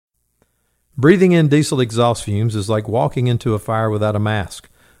Breathing in diesel exhaust fumes is like walking into a fire without a mask.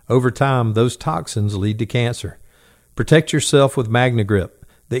 Over time, those toxins lead to cancer. Protect yourself with MagnaGrip,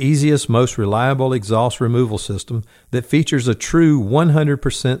 the easiest, most reliable exhaust removal system that features a true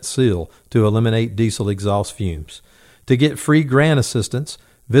 100% seal to eliminate diesel exhaust fumes. To get free grant assistance,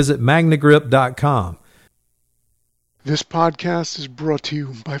 visit magnagrip.com. This podcast is brought to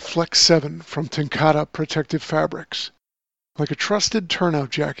you by Flex 7 from TenCate Protective Fabrics. Like a trusted turnout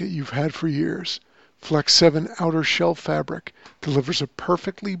jacket you've had for years, Flex 7 outer shell fabric delivers a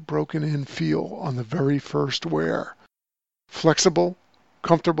perfectly broken-in feel on the very first wear. Flexible,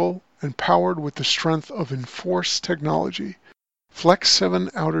 comfortable, and powered with the strength of Enforce technology, Flex 7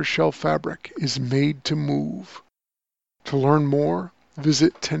 outer shell fabric is made to move. To learn more,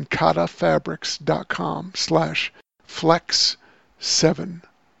 visit tencatefabrics.com/Flex7.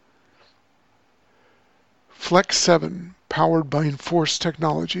 Flex 7, powered by Enforce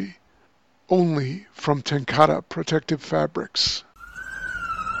technology, only from TenCate Protective Fabrics.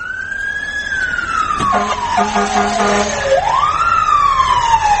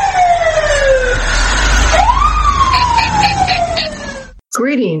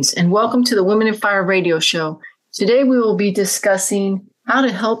 Greetings and welcome to the Women in Fire radio show. Today we will be discussing how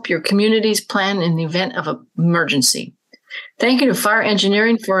to help your communities plan in the event of an emergency. Thank you to Fire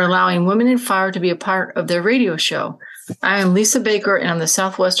Engineering for allowing Women in Fire to be a part of their radio show. I am Lisa Baker, and I'm the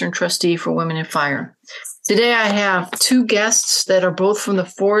Southwestern Trustee for Women in Fire. Today I have two guests that are both from the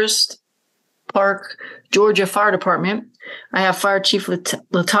Forest Park, Georgia Fire Department. I have Fire Chief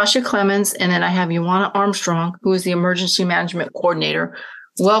Latasha Clemens, and then I have Ioana Armstrong, who is the Emergency Management Coordinator.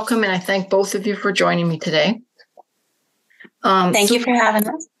 Welcome, and I thank both of you for joining me today. Thank you for having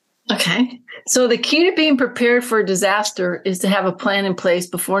us. Okay. So the key to being prepared for a disaster is to have a plan in place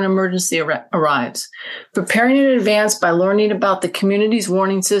before an emergency arrives. Preparing in advance by learning about the community's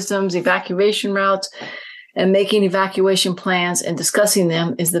warning systems, evacuation routes, and making evacuation plans and discussing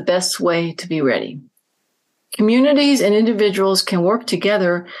them is the best way to be ready. Communities and individuals can work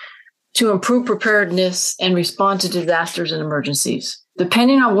together to improve preparedness and respond to disasters and emergencies.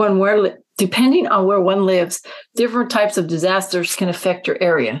 Depending on where one lives, different types of disasters can affect your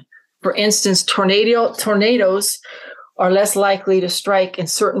area. For instance, tornadoes are less likely to strike in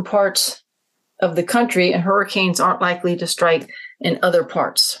certain parts of the country, and hurricanes aren't likely to strike in other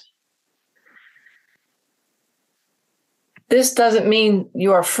parts. This doesn't mean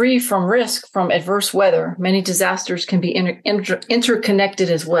you are free from risk from adverse weather. Many disasters can be interconnected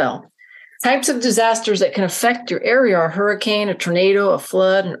as well. Types of disasters that can affect your area are a hurricane, a tornado, a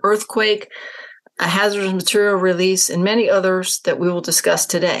flood, an earthquake, a hazardous material release, and many others that we will discuss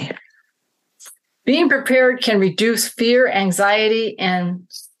today. Being prepared can reduce fear, anxiety, and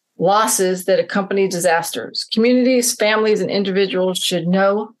losses that accompany disasters. Communities, families, and individuals should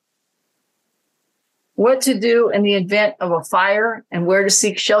know what to do in the event of a fire and where to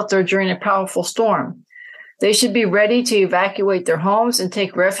seek shelter during a powerful storm. They should be ready to evacuate their homes and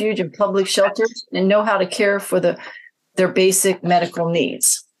take refuge in public shelters and know how to care for their basic medical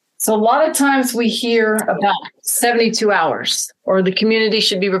needs. So a lot of times we hear about 72 hours, or the community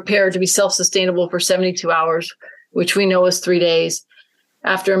should be prepared to be self-sustainable for 72 hours, which we know is 3 days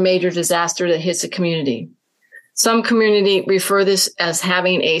after a major disaster that hits a community. Some community refer this as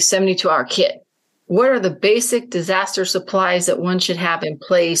having a 72-hour kit. What are the basic disaster supplies that one should have in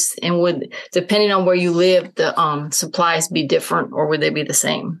place? And would, depending on where you live, the supplies be different, or would they be the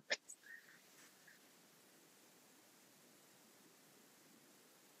same?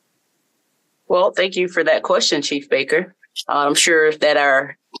 Well, thank you for that question, Chief Baker. I'm sure that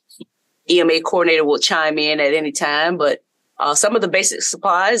our EMA coordinator will chime in at any time, but some of the basic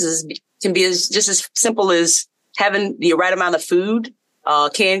supplies can be just as simple as having the right amount of food,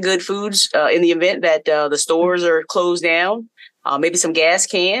 canned good foods in the event that the stores are closed down, maybe some gas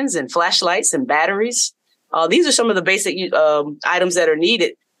cans and flashlights and batteries. These are some of the basic items that are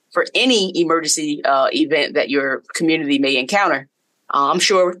needed for any emergency event that your community may encounter. I'm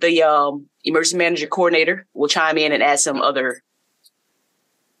sure the emergency manager coordinator will chime in and add some other.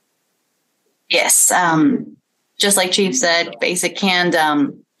 Yes. Just like Chief said, basic canned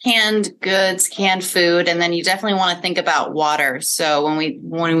goods, canned food, and then you definitely want to think about water. So when we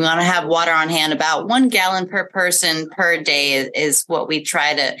want to have water on hand, about 1 gallon per person per day is what we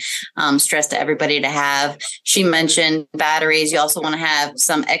try to stress to everybody to have. She mentioned batteries. You also want to have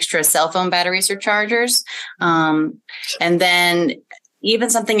some extra cell phone batteries or chargers. And then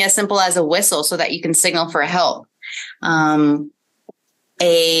even something as simple as a whistle so that you can signal for help.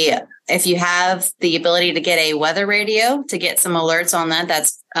 If you have the ability to get a weather radio to get some alerts on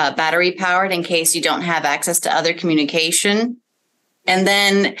that's battery powered in case you don't have access to other communication. And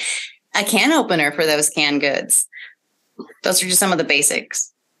then a can opener for those canned goods. Those are just some of the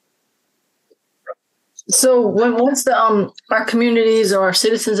basics. So once the our communities or our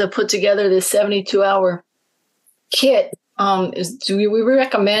citizens have put together this 72-hour kit, do we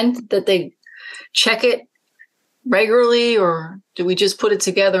recommend that they check it regularly, or do we just put it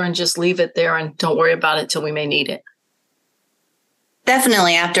together and just leave it there and don't worry about it till we may need it?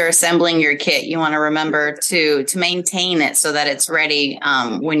 Definitely, after assembling your kit, you want to remember to maintain it so that it's ready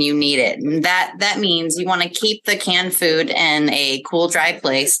when you need it. And that means you want to keep the canned food in a cool, dry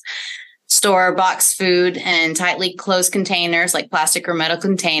place. Store boxed food in tightly closed containers like plastic or metal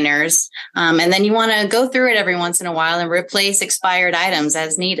containers. And then you want to go through it every once in a while and replace expired items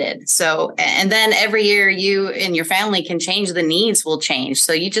as needed. So, and then every year you and your family can change, the needs will change.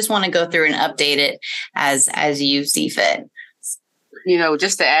 So you just want to go through and update it as you see fit.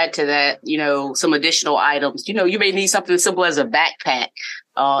 Just to add to that, some additional items, you may need something as simple as a backpack,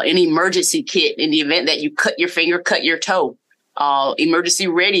 an emergency kit in the event that you cut your finger, cut your toe, emergency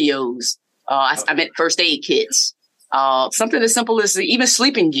radios. I meant first aid kits, something as simple as even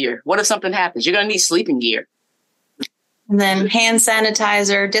sleeping gear. What if something happens? You're going to need sleeping gear. And then hand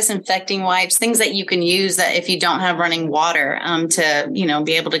sanitizer, disinfecting wipes, things that you can use that if you don't have running water, to,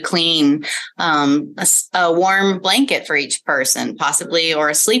 be able to clean, a warm blanket for each person, possibly, or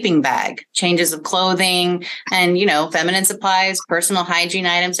a sleeping bag, changes of clothing and, feminine supplies, personal hygiene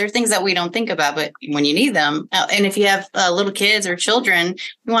items. They're things that we don't think about, but when you need them. And if you have little kids or children,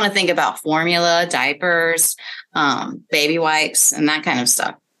 you want to think about formula, diapers, baby wipes, and that kind of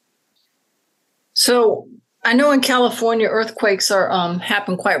stuff. So I know in California, earthquakes are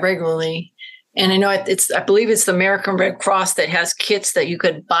happen quite regularly. And I know I believe it's the American Red Cross that has kits that you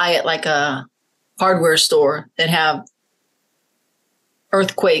could buy at like a hardware store that have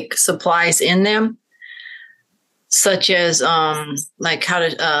earthquake supplies in them, such as like how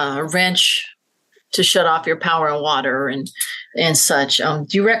to a wrench to shut off your power and water and such. Do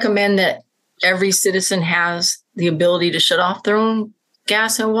you recommend that every citizen has the ability to shut off their own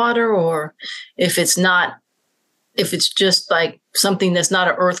gas and water, or if it's just like something that's not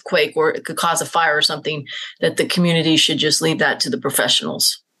an earthquake or it could cause a fire or something, that the community should just leave that to the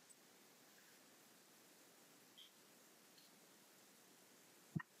professionals?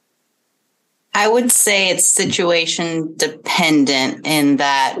 I would say it's situation dependent in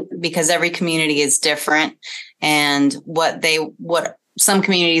that, because every community is different, and what some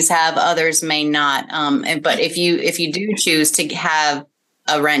communities have, others may not. But if you do choose to have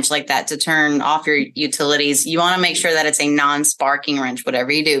a wrench like that to turn off your utilities, you want to make sure that it's a non-sparking wrench,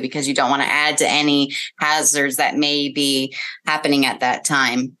 whatever you do, because you don't want to add to any hazards that may be happening at that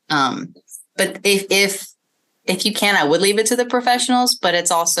time. But if you can, I would leave it to the professionals, but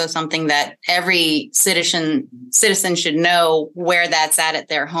it's also something that every citizen should know where that's at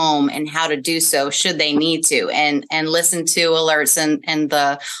their home and how to do so should they need to, and listen to alerts and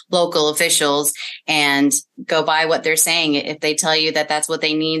the local officials and go by what they're saying. If they tell you that that's what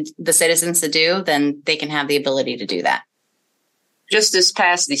they need the citizens to do, then they can have the ability to do that. Just this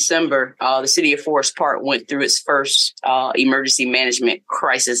past December, the city of Forest Park went through its first emergency management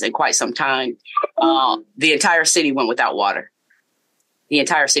crisis in quite some time. The entire city went without water.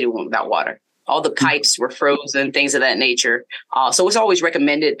 All the pipes were frozen, things of that nature. So it's always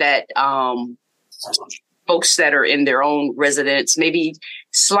recommended that folks that are in their own residence maybe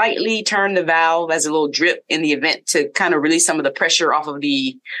slightly turn the valve as a little drip in the event to kind of release some of the pressure off of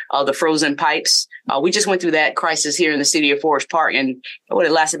the frozen pipes. We just went through that crisis here in the city of Forest Park, and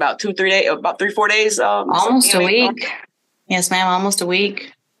it lasted about 2-3 days, about 3-4 days. Almost a week. Yes, ma'am. Almost a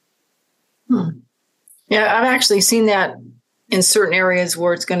week. Yeah, I've actually seen that in certain areas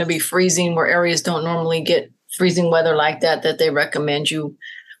where it's going to be freezing, where areas don't normally get freezing weather like that they recommend you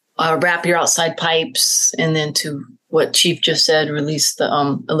wrap your outside pipes, and then, to what Chief just said, release the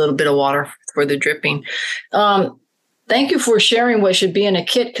a little bit of water for the dripping. Thank you for sharing what should be in a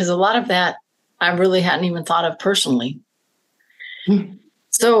kit, because a lot of that I really hadn't even thought of personally.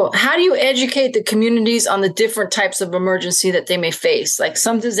 So how do you educate the communities on the different types of emergency that they may face? Like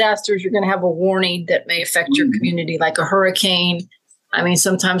some disasters, you're going to have a warning that may affect your community, like a hurricane. I mean,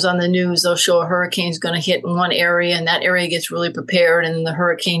 sometimes on the news, they'll show a hurricane's going to hit in one area, and that area gets really prepared, and the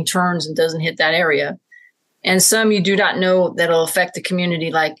hurricane turns and doesn't hit that area. And some you do not know that'll affect the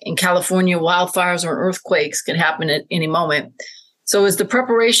community. Like in California, wildfires or earthquakes could happen at any moment. So is the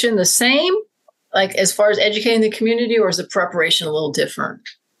preparation the same, like as far as educating the community, or is the preparation a little different?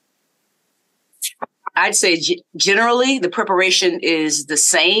 I'd say generally the preparation is the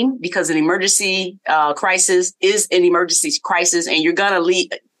same, because an emergency crisis is an emergency crisis, and you're gonna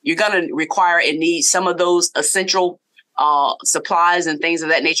require and need some of those essential supplies and things of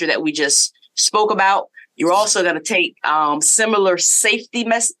that nature that we just spoke about. You're also going to take similar safety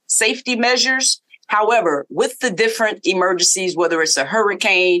measures. However, with the different emergencies, whether it's a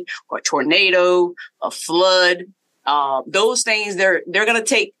hurricane or a tornado, a flood, those things, they're going to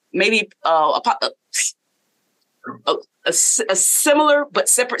take maybe a similar but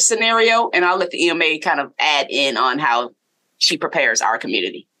separate scenario. And I'll let the EMA kind of add in on how she prepares our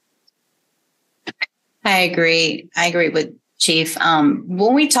community. I agree with Chief.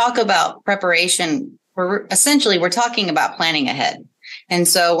 When we talk about preparation, we're talking about planning ahead. And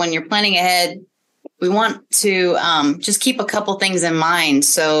so when you're planning ahead, we want to just keep a couple things in mind.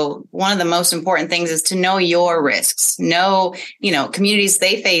 So one of the most important things is to know your risks. Communities,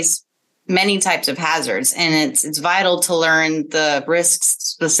 they face many types of hazards, and it's vital to learn the risks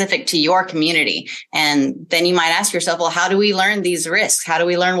specific to your community. And then you might ask yourself, well, how do we learn these risks? How do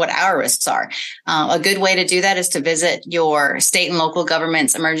we learn what our risks are? A good way to do that is to visit your state and local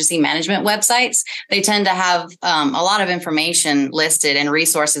government's emergency management websites. They tend to have a lot of information listed and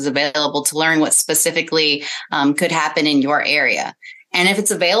resources available to learn what specifically could happen in your area. And if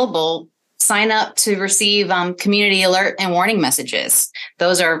it's available, sign up to receive community alert and warning messages.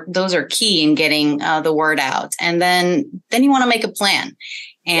 Those are key in getting the word out. And then you want to make a plan,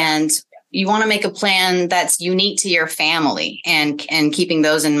 and you want to make a plan that's unique to your family, and keeping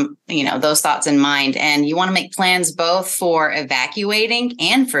those those thoughts in mind. And you want to make plans both for evacuating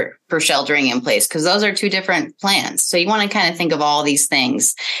and for sheltering in place, because those are two different plans. So you want to kind of think of all these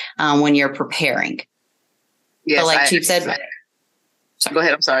things when you're preparing. Yes, but like Chief said, go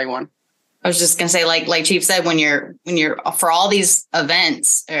ahead. I'm sorry, Juan. I was just going to say, like Chief said, when you're for all these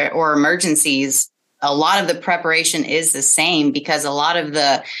events or emergencies, a lot of the preparation is the same, because a lot of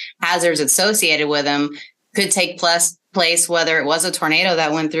the hazards associated with them could take place, whether it was a tornado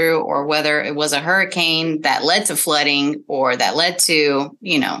that went through, or whether it was a hurricane that led to flooding, or that led to,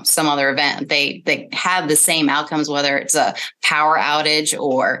 some other event. They have the same outcomes, whether it's a power outage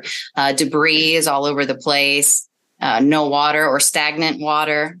or debris is all over the place, no water or stagnant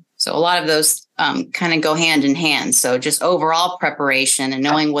water. So a lot of those kind of go hand in hand. So just overall preparation and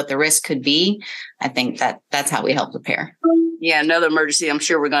knowing what the risk could be, I think that's how we help prepare. Yeah, another emergency I'm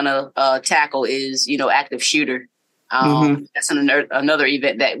sure we're going to tackle is, active shooter. That's another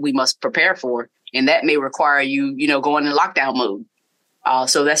event that we must prepare for. And that may require you, going in lockdown mode.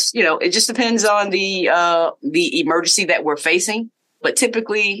 So that's, it just depends on the emergency that we're facing. But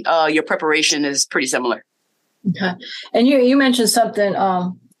typically, your preparation is pretty similar. Okay. And you mentioned something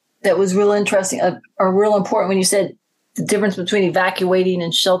that was real interesting or real important when you said the difference between evacuating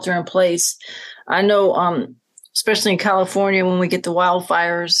and shelter in place. I know, especially in California, when we get the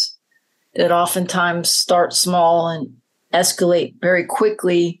wildfires, that oftentimes start small and escalate very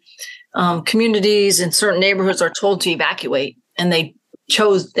quickly. Communities in certain neighborhoods are told to evacuate, and they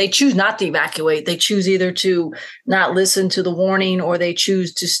choose not to evacuate. They choose either to not listen to the warning, or they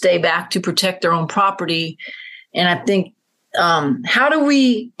choose to stay back to protect their own property. And I think, how do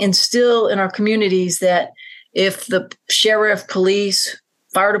we instill in our communities that if the sheriff, police,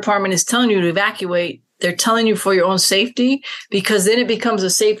 fire department is telling you to evacuate, they're telling you for your own safety? Because then it becomes a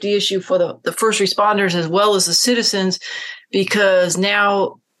safety issue for the first responders as well as the citizens, because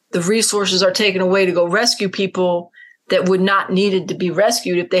now the resources are taken away to go rescue people that would not needed to be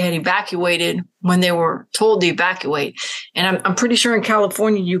rescued if they had evacuated when they were told to evacuate. And I'm pretty sure in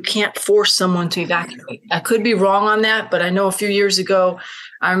California, you can't force someone to evacuate. I could be wrong on that, but I know a few years ago,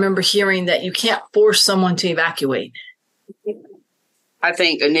 I remember hearing that you can't force someone to evacuate. I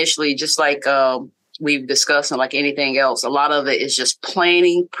think initially, just like we've discussed and like anything else, a lot of it is just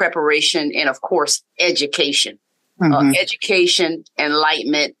planning, preparation, and of course, education. Education,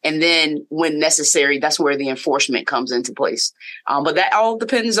 enlightenment, and then when necessary, that's where the enforcement comes into place. But that all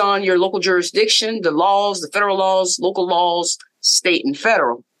depends on your local jurisdiction, the laws, the federal laws, local laws, state and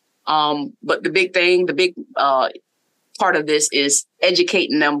federal. But the big part of this is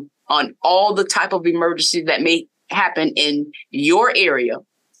educating them on all the type of emergencies that may happen in your area,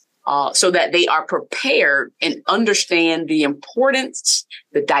 so that they are prepared and understand the importance,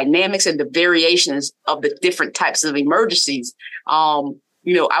 the dynamics, and the variations of the different types of emergencies. I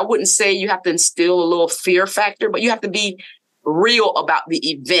wouldn't say you have to instill a little fear factor, but you have to be real about the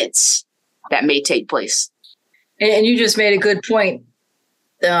events that may take place. And you just made a good point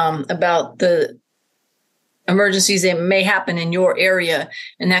about the emergencies that may happen in your area.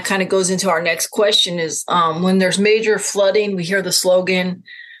 And that kind of goes into our next question is when there's major flooding, we hear the slogan,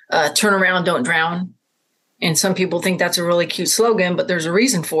 turn around, don't drown. And some people think that's a really cute slogan, but there's a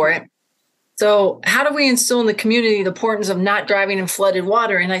reason for it. So how do we instill in the community the importance of not driving in flooded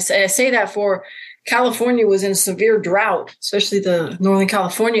water? And I say that for California was in severe drought, especially the Northern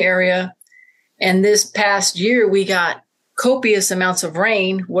California area. And this past year, we got copious amounts of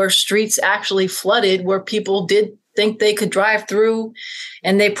rain where streets actually flooded, where people did think they could drive through.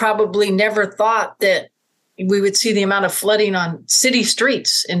 And they probably never thought that we would see the amount of flooding on city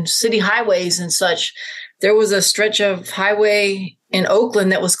streets and city highways and such. There was a stretch of highway in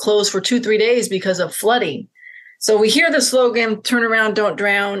Oakland that was closed for 2-3 days because of flooding. So we hear the slogan, turn around, don't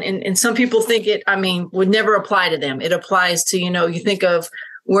drown. And some people think it, would never apply to them. It applies to, you think of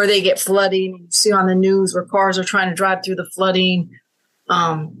where they get flooding, you see on the news where cars are trying to drive through the flooding.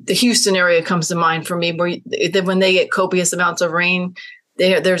 The Houston area comes to mind for me, where when they get copious amounts of rain,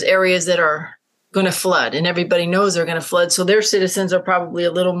 there's areas that are going to flood, and everybody knows they're going to flood. So their citizens are probably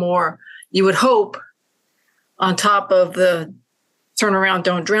a little more, you would hope, on top of the turn around,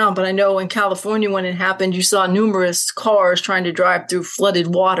 don't drown. But I know in California, when it happened, you saw numerous cars trying to drive through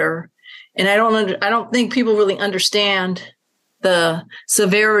flooded water. And I don't think people really understand the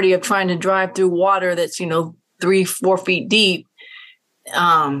severity of trying to drive through water that's, 3-4 feet deep.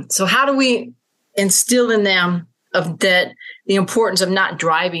 So how do we instill in them the importance of not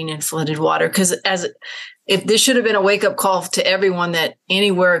driving in flooded water? Because if this should have been a wake up call to everyone that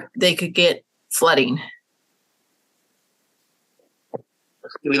anywhere they could get flooding.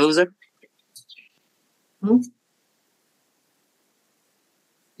 Did we lose her?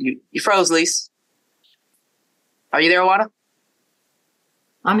 You froze, Lise. Are you there, Wanda?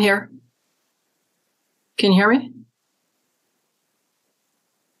 I'm here. Can you hear me?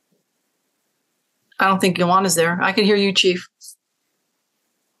 I don't think Yawana's there. I can hear you, Chief.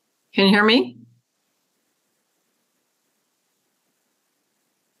 Can you hear me?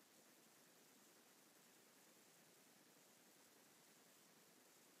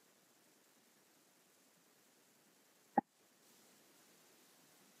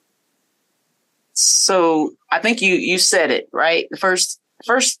 So I think you said it, right? The first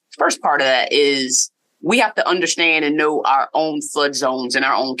part of that is we have to understand and know our own flood zones in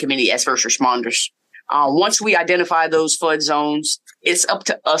our own community as first responders. Once we identify those flood zones, it's up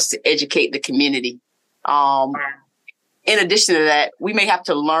to us to educate the community. In addition to that, we may have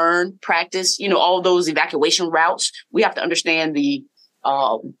to learn, practice, all those evacuation routes. We have to understand the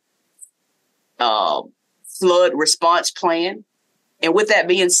flood response plan. And with that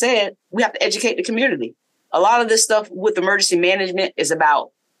being said, we have to educate the community. A lot of this stuff with emergency management is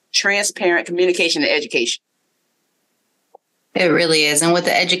about transparent communication and education. It really is. And with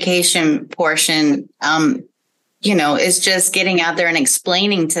the education portion, it's just getting out there and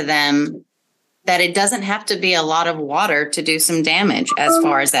explaining to them that it doesn't have to be a lot of water to do some damage. As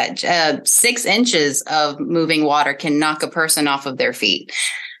far as that, 6 inches of moving water can knock a person off of their feet.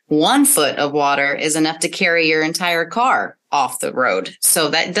 1 foot of water is enough to carry your entire car off the road. So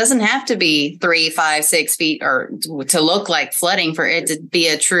that doesn't have to be 3, 5, 6 feet or to look like flooding for it to be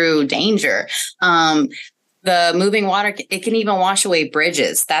a true danger. The moving water, it can even wash away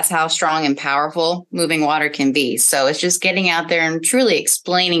bridges. That's how strong and powerful moving water can be. So it's just getting out there and truly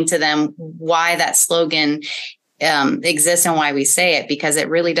explaining to them why that slogan exists and why we say it, because it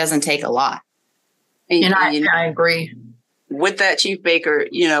really doesn't take a lot. And I agree. With that, Chief Baker,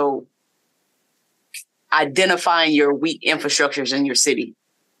 identifying your weak infrastructures in your city.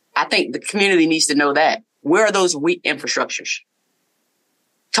 I think the community needs to know that. Where are those weak infrastructures?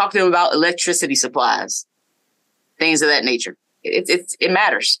 Talk to them about electricity supplies, things of that nature. It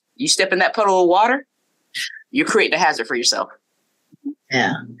matters. You step in that puddle of water, you're creating a hazard for yourself.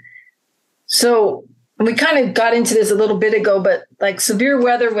 Yeah. So we kind of got into this a little bit ago, but like severe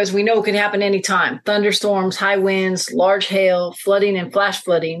weather, as we know, can happen anytime. Thunderstorms, high winds, large hail, flooding and flash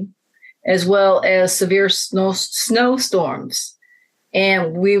flooding, as well as severe snowstorms.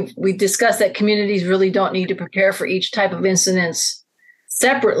 And we discussed that communities really don't need to prepare for each type of incidents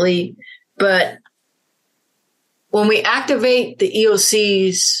separately. But when we activate the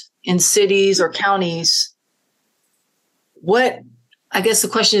EOCs in cities or counties, what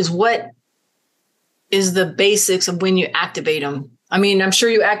is the basics of when you activate them? I'm sure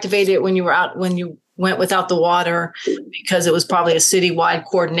you activated it when you went without the water because it was probably a citywide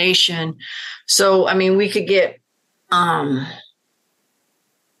coordination. So, we could get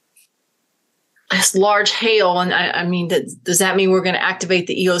this large hail. And does that mean we're going to activate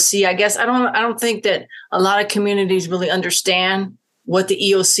the EOC? I guess I don't think that a lot of communities really understand what the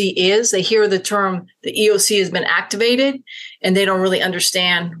EOC is. They hear the term, the EOC has been activated, and they don't really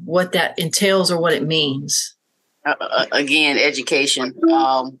understand what that entails or what it means. Again, education.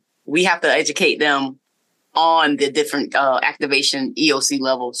 We have to educate them on the different activation EOC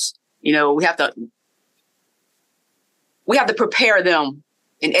levels. We have to prepare them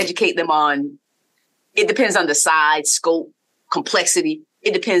and educate them on it depends on the size, scope, complexity.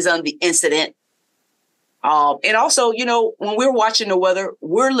 It depends on the incident. And also, when we're watching the weather,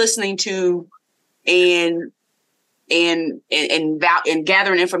 we're listening to and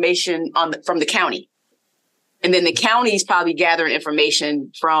gathering information from the county. And then the county is probably gathering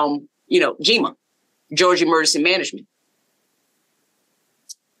information from, GEMA, Georgia Emergency Management.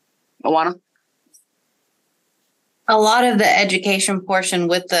 Awana? A lot of the education portion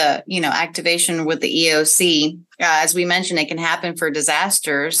with the, activation with the EOC, as we mentioned, it can happen for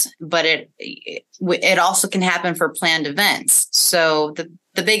disasters, but it also can happen for planned events. So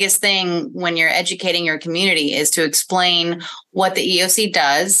the biggest thing when you're educating your community is to explain what the EOC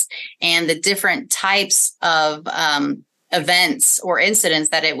does and the different types of events or incidents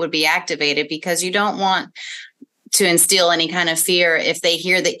that it would be activated, because you don't want to instill any kind of fear. If they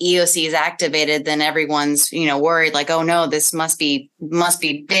hear the EOC is activated, then everyone's, worried, like, oh no, this must be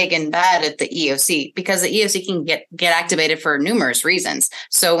big and bad at the EOC, because the EOC can get activated for numerous reasons.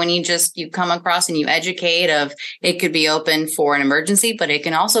 So when you come across and you educate of, it could be open for an emergency, but it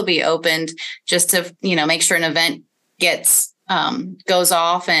can also be opened just to, make sure an event goes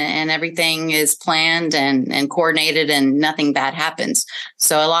off and everything is planned and coordinated and nothing bad happens.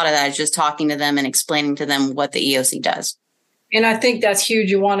 So a lot of that is just talking to them and explaining to them what the EOC does. And I think that's huge.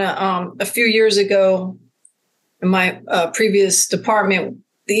 You want to, a few years ago in my previous department,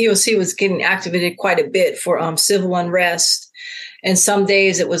 the EOC was getting activated quite a bit for civil unrest. And some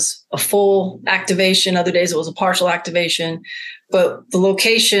days it was a full activation. Other days it was a partial activation. But the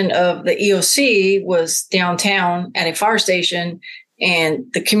location of the EOC was downtown at a fire station, and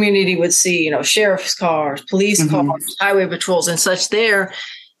the community would see, sheriff's cars, police cars, highway patrols and such there.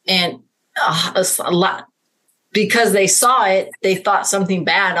 And a lot, because they saw it, they thought something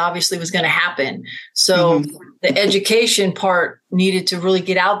bad obviously was going to happen. So the education part needed to really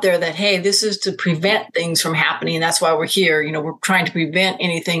get out there that, hey, this is to prevent things from happening. And that's why we're here. We're trying to prevent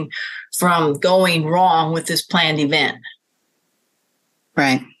anything from going wrong with this planned event.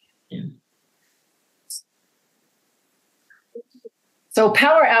 Right. Yeah. So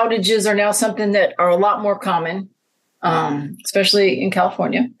power outages are now something that are a lot more common, especially in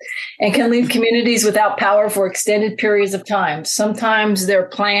California, and can leave communities without power for extended periods of time. Sometimes they're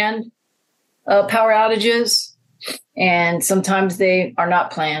planned power outages, and sometimes they are not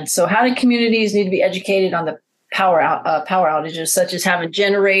planned. So how do communities need to be educated on the power outages, such as having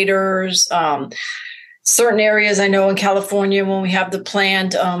generators? Certain areas, I know in California, when we have the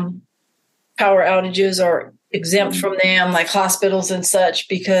planned power outages, are exempt from them, like hospitals and such,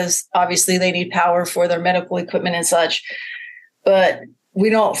 because obviously they need power for their medical equipment and such. But we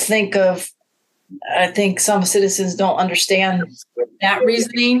don't think I think some citizens don't understand that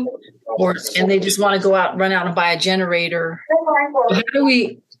reasoning, and they just want to run out and buy a generator. How do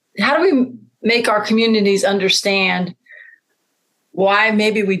we make our communities understand why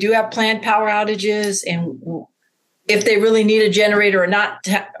maybe we do have planned power outages, and if they really need a generator or not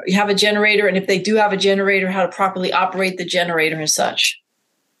to have a generator, and if they do have a generator, how to properly operate the generator and such?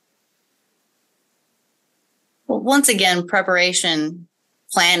 Well, once again, preparation,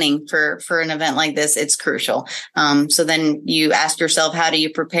 planning for an event like this, it's crucial. So then you ask yourself, how do you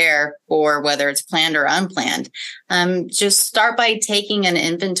prepare for whether it's planned or unplanned? Just start by taking an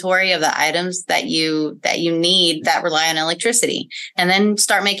inventory of the items that you need that rely on electricity, and then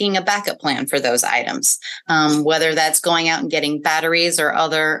start making a backup plan for those items. Whether that's going out and getting batteries or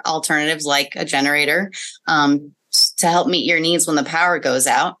other alternatives like a generator, to help meet your needs when the power goes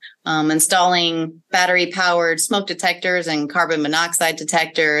out. Installing battery-powered smoke detectors and carbon monoxide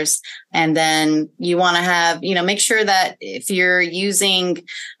detectors. And then you want to have, make sure that if you're using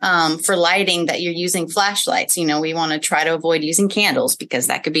for lighting, that you're using flashlights. We want to try to avoid using candles, because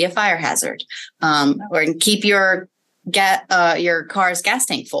that could be a fire hazard. Or keep your car's gas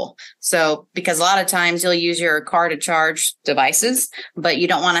tank full. So, because a lot of times you'll use your car to charge devices, but you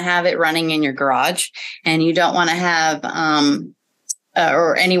don't want to have it running in your garage, and you don't want to have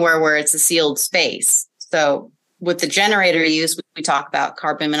or anywhere where it's a sealed space. So with the generator use, we talk about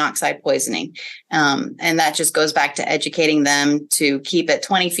carbon monoxide poisoning. And that just goes back to educating them to keep it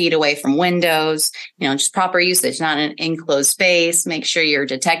 20 feet away from windows, just proper usage, not an enclosed space. Make sure your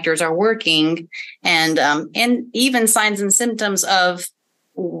detectors are working, and even signs and symptoms of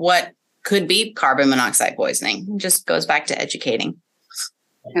what could be carbon monoxide poisoning. It just goes back to educating.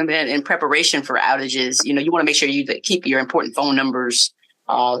 And then in preparation for outages, you want to make sure you keep your important phone numbers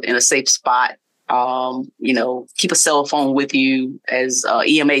in a safe spot. Keep a cell phone with you, as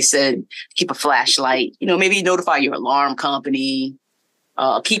EMA said, keep a flashlight, maybe notify your alarm company,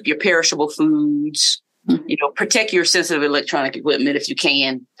 keep your perishable foods, Protect your sensitive electronic equipment if you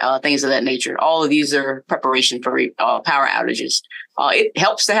can, things of that nature. All of these are preparation for power outages. It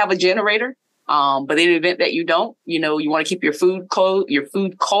helps to have a generator, but in the event that you don't, you want to keep your food cold.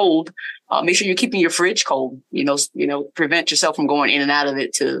 Make sure you're keeping your fridge cold. Prevent yourself from going in and out of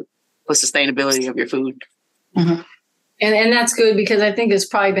it for sustainability of your food. Mm-hmm. And that's good, because I think it's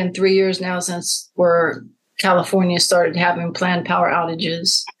probably been 3 years now since California started having planned power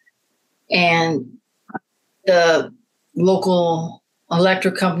outages, and the local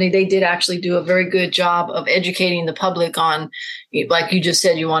electric company, they did actually do a very good job of educating the public on, like you just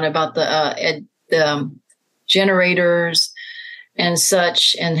said, about the generators and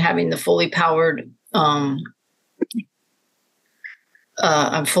such, and having the fully powered,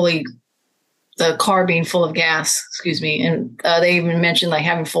 the car being full of gas, and they even mentioned like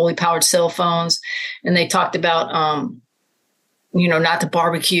having fully powered cell phones, and they talked about,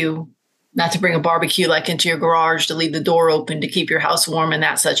 not to bring a barbecue like into your garage, to leave the door open to keep your house warm and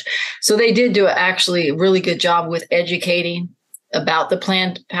that such. So they did do actually a really good job with educating about the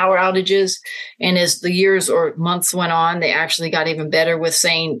planned power outages. And as the years or months went on, they actually got even better with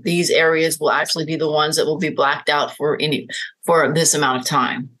saying these areas will actually be the ones that will be blacked out for this amount of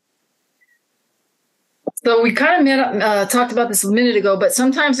time. So we kind of talked about this a minute ago, but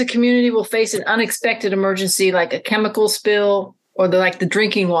sometimes the community will face an unexpected emergency, like a chemical spill, or the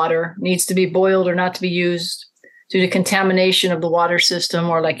drinking water needs to be boiled or not to be used due to contamination of the water system,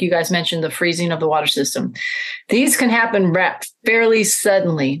 or like you guys mentioned, the freezing of the water system. These can happen fairly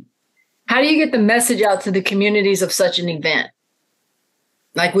suddenly. How do you get the message out to the communities of such an event?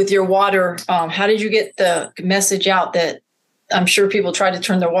 Like with your water, how did you get the message out that I'm sure people tried to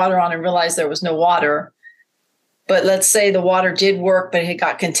turn their water on and realized there was no water? But let's say the water did work, but it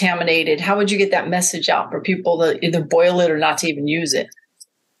got contaminated. How would you get that message out for people to either boil it or not to even use it?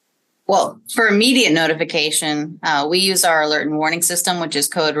 Well, for immediate notification, we use our alert and warning system, which is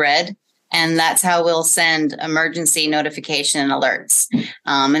code red. And that's how we'll send emergency notification and alerts.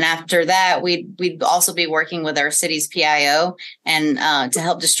 And after that, we'd also be working with our city's PIO and to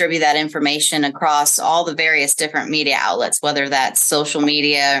help distribute that information across all the various different media outlets, whether that's social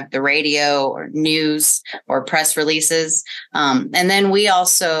media, the radio, or news, or press releases. And then we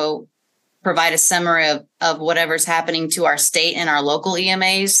also provide a summary of whatever's happening to our state and our local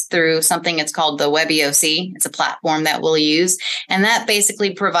EMAs through something it's called the WebEOC. It's a platform that we'll use. And that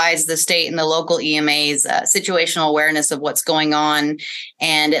basically provides the state and the local EMAs situational awareness of what's going on.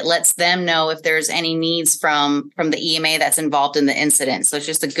 And it lets them know if there's any needs from the EMA that's involved in the incident. So it's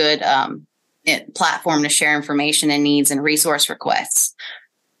just a good platform to share information and needs and resource requests.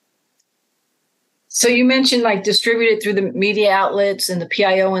 So you mentioned like distributed through the media outlets and the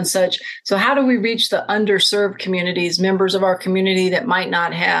PIO and such. So how do we reach the underserved communities, members of our community that might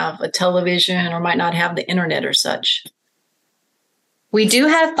not have a television or might not have the internet or such? We do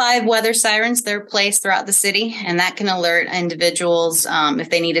have 5 weather sirens. They're placed throughout the city, and that can alert individuals if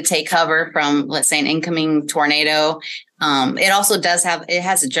they need to take cover from, let's say, an incoming tornado. It also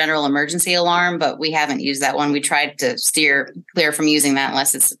has a general emergency alarm, but we haven't used that one. We tried to steer clear from using that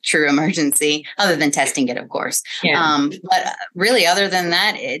unless it's a true emergency, other than testing it, of course. Yeah. But really, other than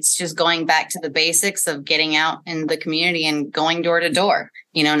that, it's just going back to the basics of getting out in the community and going door to door,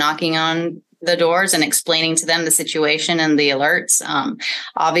 knocking on the doors and explaining to them the situation and the alerts.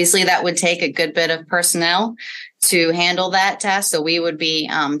 Obviously, that would take a good bit of personnel to handle that task. So we would be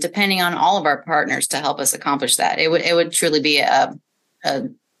depending on all of our partners to help us accomplish that. It would truly be a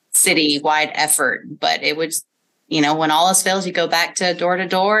city-wide effort, but it would, when all else fails, you go back to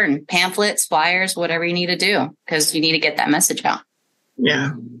door and pamphlets, flyers, whatever you need to do, because you need to get that message out.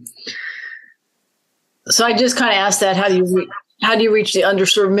 Yeah. So I just kind of asked that, how do you reach the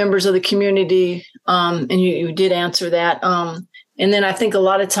underserved members of the community? And you did answer that. And then I think a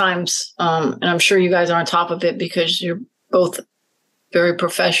lot of times, and I'm sure you guys are on top of it because you're both very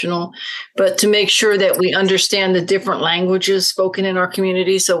professional, but to make sure that we understand the different languages spoken in our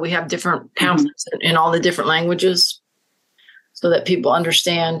community. So we have different pamphlets in all the different languages so that people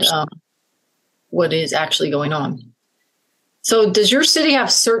understand what is actually going on. So does your city have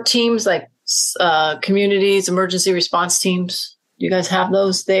CERT teams, like communities, emergency response teams? Do you guys have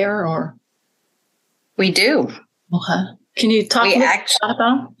those there, or? We do. Okay. Can you talk about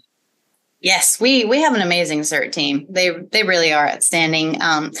them? Yes, we have an amazing CERT team. They really are outstanding.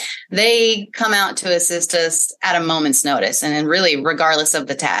 They come out to assist us at a moment's notice, and then really regardless of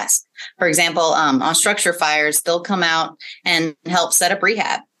the task. For example, on structure fires, they'll come out and help set up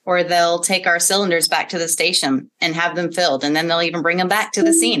rehab. or they'll take our cylinders back to the station and have them filled. And then they'll even bring them back to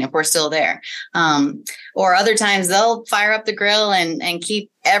the scene if we're still there. Or other times they'll fire up the grill and keep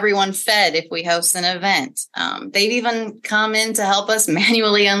everyone fed if we host an event. They've even come in to help us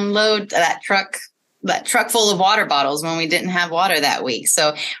manually unload that truck full of water bottles when we didn't have water that week.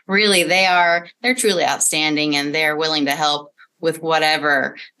 So really they're truly outstanding, and they're willing to help with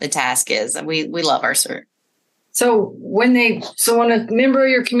whatever the task is. We love our CERT. So when a member of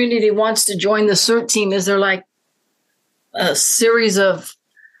your community wants to join the CERT team, is there like a series of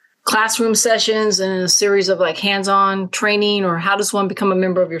classroom sessions and a series of like hands-on training, or how does one become a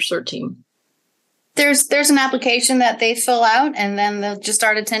member of your CERT team? There's an application that they fill out, and then they'll just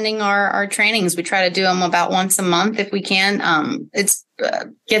start attending our trainings. We try to do them about once a month if we can. It's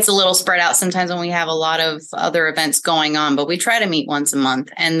gets a little spread out sometimes when we have a lot of other events going on, but we try to meet once a month,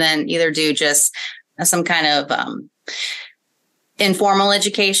 and then either do just some kind of informal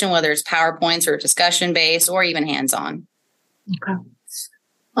education, whether it's PowerPoints or discussion based, or even hands-on. Okay.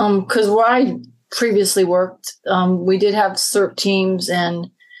 Because where I previously worked, we did have CERT teams,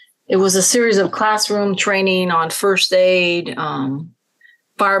 and it was a series of classroom training on first aid,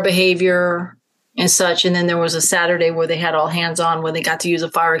 fire behavior, and such. And then there was a Saturday where they had all hands-on, where they got to use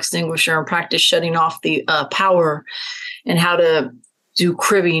a fire extinguisher and practice shutting off the power, and how to do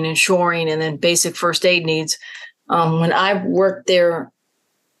cribbing and shoring, and then basic first aid needs. When I worked there,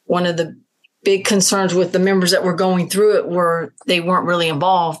 one of the big concerns with the members that were going through it were they weren't really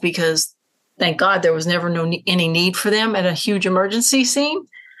involved, because thank God there was never any need for them at a huge emergency scene.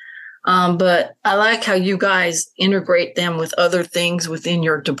 But I like how you guys integrate them with other things within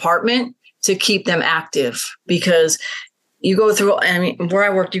your department to keep them active, because you go through, where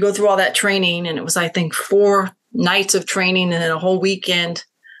I worked, you go through all that training, and it was, I think, 4 nights of training and then a whole weekend,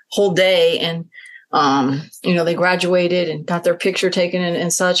 whole day. And, they graduated and got their picture taken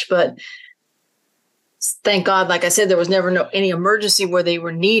and such. But thank God, like I said, there was never any emergency where they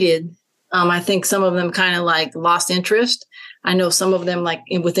were needed. I think some of them kind of like lost interest. I know some of them like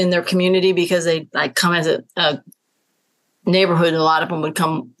within their community, because they like come as a neighborhood. A lot of them would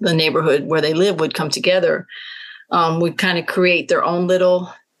come, the neighborhood where they live would come together. Would kind of create their own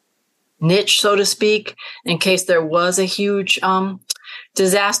little niche, so to speak, in case there was a huge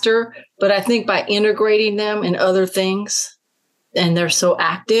disaster. But I think by integrating them in other things, and they're so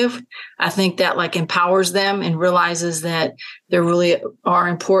active, I think that like empowers them and realizes that they really are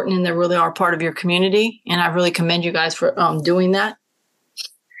important and they really are part of your community. And I really commend you guys for doing that.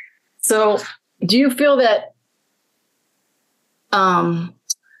 So do you feel that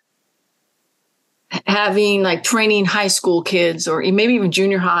having like training high school kids, or maybe even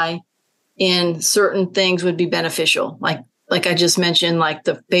junior high, in certain things would be beneficial? Like I just mentioned, like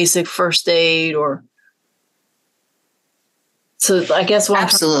the basic first aid, or so I guess what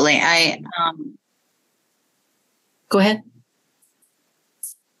absolutely. Go ahead.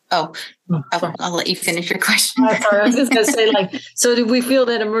 I'll let you finish your question. Sorry, I was just going to say, so do we feel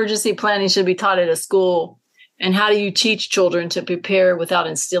that emergency planning should be taught at a school? And how do you teach children to prepare without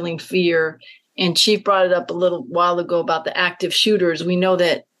instilling fear? And Chief brought it up a little while ago about the active shooters. We know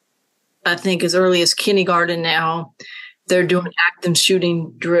that, I think, as early as kindergarten now, they're doing active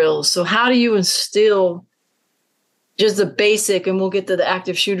shooting drills. So how do you instill just the basic, and we'll get to the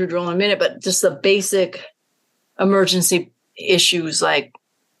active shooter drill in a minute, but just the basic emergency issues, like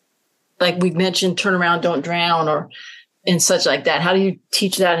we mentioned, turn around, don't drown, or and such like that. How do you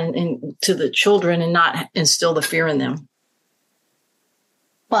teach that to the children and not instill the fear in them?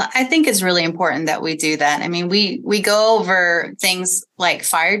 Well, I think it's really important that we do that. I mean, we go over things like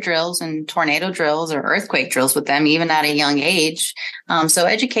fire drills and tornado drills or earthquake drills with them, even at a young age. So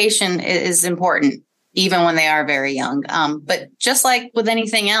education is important, even when they are very young. But just like with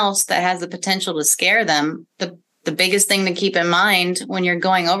anything else that has the potential to scare them, the biggest thing to keep in mind when you're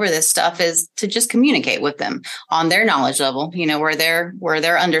going over this stuff is to just communicate with them on their knowledge level, where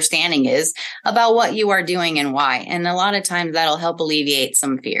their understanding is about what you are doing and why. And a lot of times that'll help alleviate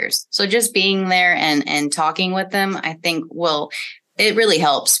some fears. So just being there and talking with them, I think it really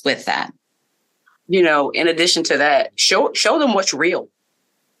helps with that. In addition to that, show them what's real.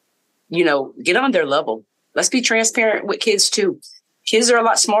 Get on their level. Let's be transparent with kids too. Kids are a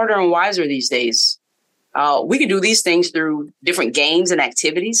lot smarter and wiser these days. We can do these things through different games and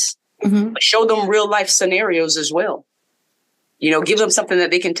activities, but show them real life scenarios as well. Give them something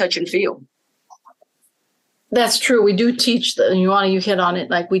that they can touch and feel. That's true. We do teach you hit on it.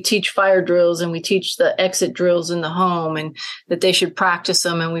 Like we teach fire drills and we teach the exit drills in the home, and that they should practice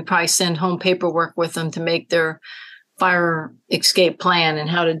them. And we probably send home paperwork with them to make their fire escape plan and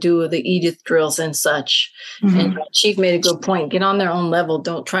how to do the Edith drills and such. Mm-hmm. And Chief made a good point. Get on their own level.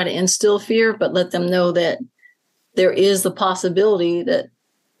 Don't try to instill fear, but let them know that there is the possibility that,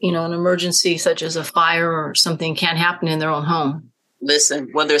 an emergency such as a fire or something can happen in their own home. Listen,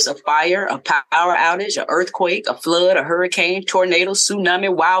 whether it's a fire, a power outage, an earthquake, a flood, a hurricane, tornado,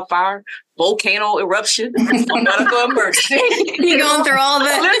 tsunami, wildfire, volcano eruption, a medical emergency. You're going through all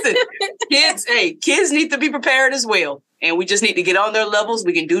that. Listen, kids need to be prepared as well. And we just need to get on their levels.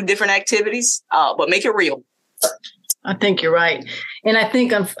 We can do different activities, but make it real. I think you're right. And I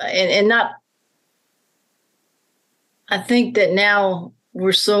think, I think that now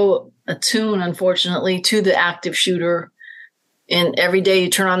we're so attuned, unfortunately, to the active shooter. And every day you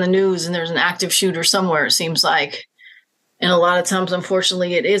turn on the news and there's an active shooter somewhere, it seems like. And a lot of times,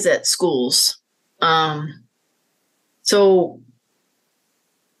 unfortunately, it is at schools. So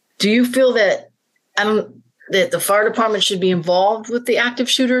do you feel that that the fire department should be involved with the active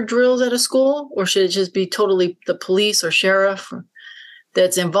shooter drills at a school? Or should it just be totally the police or sheriff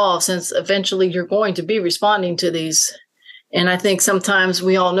that's involved, since eventually you're going to be responding to these? And I think sometimes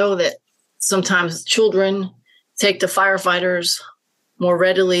we all know that sometimes children take to firefighters more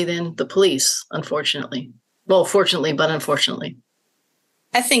readily than the police, unfortunately. Well, fortunately, but unfortunately.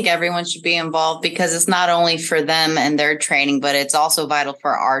 I think everyone should be involved, because it's not only for them and their training, but it's also vital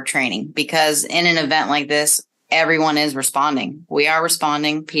for our training, because in an event like this, everyone is responding. We are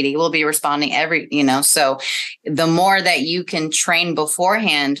responding. PD will be responding so the more that you can train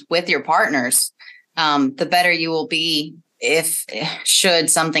beforehand with your partners, the better you will be should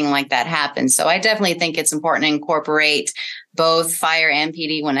something like that happen. So I definitely think it's important to incorporate both fire and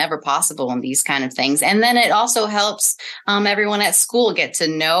PD whenever possible in these kind of things. And then it also helps everyone at school get to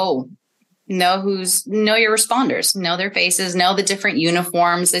know your responders, know their faces, know the different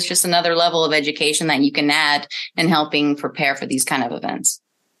uniforms. It's just another level of education that you can add in helping prepare for these kind of events.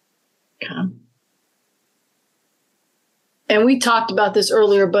 Okay. And we talked about this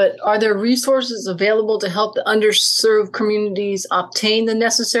earlier, but are there resources available to help the underserved communities obtain the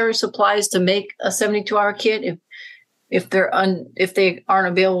necessary supplies to make a 72-hour kit? If they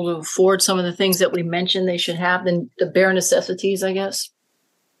aren't able to afford some of the things that we mentioned, they should have the bare necessities, I guess.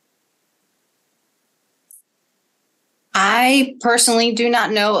 I personally do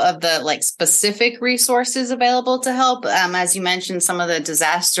not know of the specific resources available to help. As you mentioned, some of the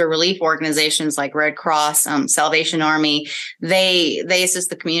disaster relief organizations like Red Cross, Salvation Army, they assist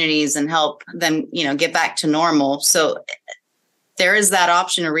the communities and help them, get back to normal. So there is that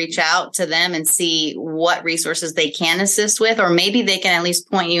option to reach out to them and see what resources they can assist with, or maybe they can at least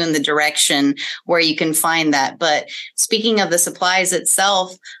point you in the direction where you can find that. But speaking of the supplies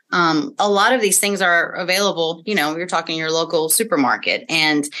itself, a lot of these things are available. You're talking your local supermarket,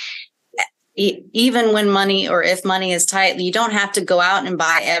 and even when if money is tight, you don't have to go out and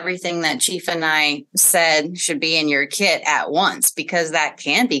buy everything that Chief and I said should be in your kit at once, because that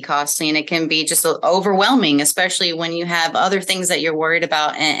can be costly and it can be just overwhelming, especially when you have other things that you're worried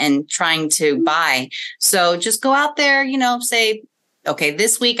about and trying to buy. So just go out there, say, okay,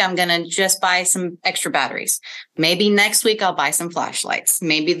 this week I'm going to just buy some extra batteries. Maybe next week I'll buy some flashlights.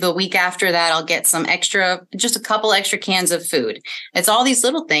 Maybe the week after that I'll get just a couple extra cans of food. It's all these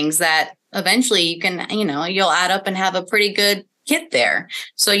little things that eventually you can, you'll add up and have a pretty good kit there.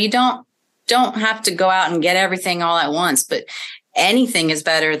 So you don't have to go out and get everything all at once, but anything is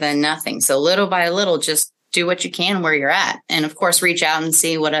better than nothing. So little by little, just do what you can where you're at. And of course, reach out and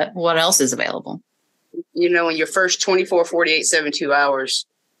see what else is available. In your first 24, 48, 72 hours,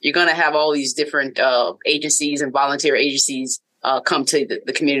 you're going to have all these different agencies and volunteer agencies come to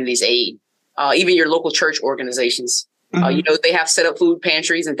the community's aid. Even your local church organizations. Mm-hmm. They have set up food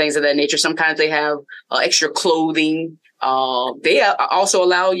pantries and things of that nature. Sometimes they have extra clothing. They also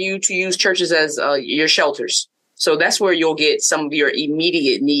allow you to use churches as your shelters. So that's where you'll get some of your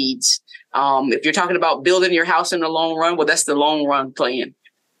immediate needs. If you're talking about building your house in the long run, well, that's the long run plan.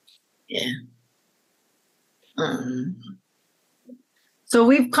 Yeah. So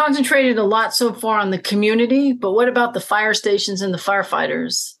we've concentrated a lot so far on the community, but what about the fire stations and the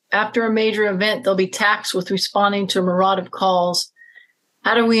firefighters? After a major event, they'll be taxed with responding to a myriad of calls.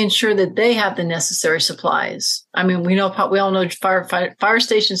 How do we ensure that they have the necessary supplies? I mean, we all know fire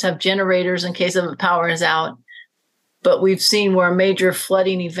stations have generators in case of the power is out, but we've seen where a major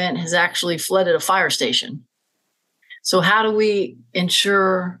flooding event has actually flooded a fire station. So how do we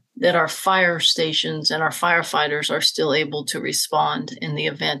ensure that our fire stations and our firefighters are still able to respond in the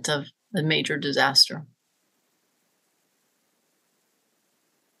event of a major disaster?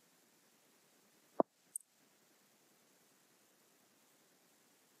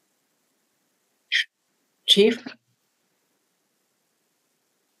 Chief?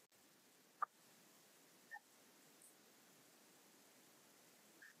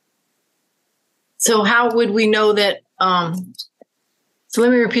 So how would we know that? So let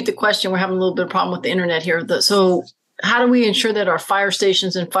me repeat the question. We're having a little bit of problem with the internet here. So how do we ensure that our fire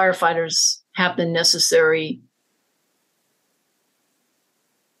stations and firefighters have the necessary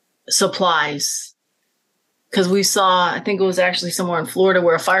supplies? Because we saw, I think it was actually somewhere in Florida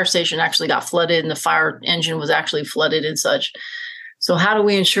where a fire station actually got flooded and the fire engine was actually flooded and such. So how do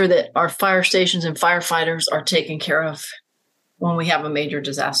we ensure that our fire stations and firefighters are taken care of when we have a major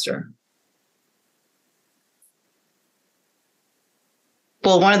disaster?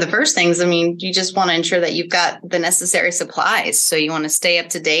 Well, one of the first things, you just want to ensure that you've got the necessary supplies. So you want to stay up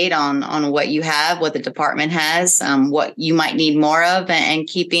to date on what you have, what the department has, what you might need more of, and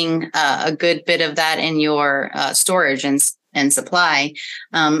keeping a good bit of that in your storage and supply.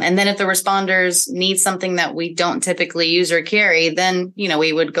 And then if the responders need something that we don't typically use or carry, then,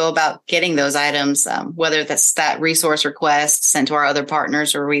 we would go about getting those items, whether that's that resource request sent to our other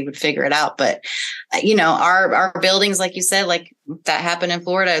partners, or we would figure it out. But, our buildings, like you said, like that happened in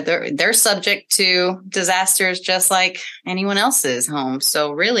Florida, they're subject to disasters just like anyone else's home.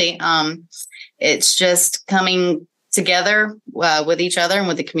 So really, it's just coming together with each other and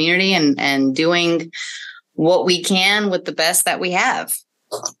with the community and doing what we can with the best that we have.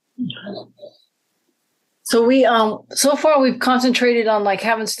 So we so far we've concentrated on like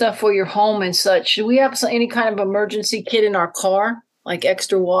having stuff for your home and such. Should we have any kind of emergency kit in our car, like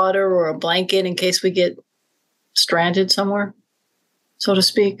extra water or a blanket in case we get stranded somewhere, so to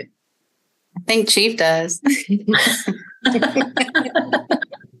speak? I think Chief does.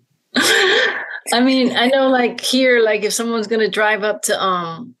 I know like here, like if someone's going to drive up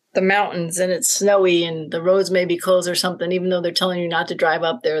to the mountains and it's snowy and the roads may be closed or something, even though they're telling you not to drive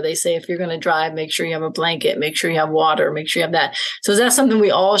up there, they say if you're going to drive, make sure you have a blanket, make sure you have water, make sure you have that. So is that something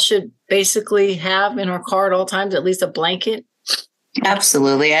we all should basically have in our car at all times, at least a blanket?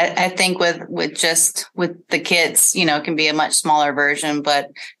 Absolutely. I think with the kits, it can be a much smaller version,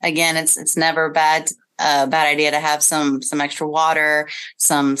 but again, it's never bad idea to have some extra water,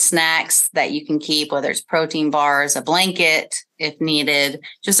 some snacks that you can keep, whether it's protein bars, a blanket if needed,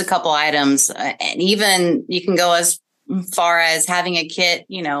 just a couple items. And even you can go as far as having a kit,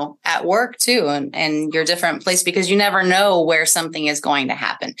 at work too, and your different place, because you never know where something is going to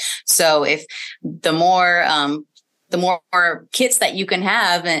happen. So if the more kits that you can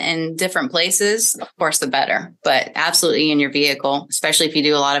have in different places, of course, the better. But absolutely in your vehicle, especially if you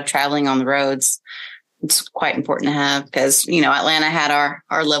do a lot of traveling on the roads, it's quite important to have, because, Atlanta had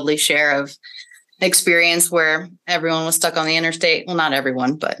our lovely share of experience where everyone was stuck on the interstate. Well, not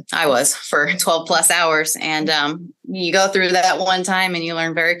everyone, but I was for 12 plus hours. And you go through that one time and you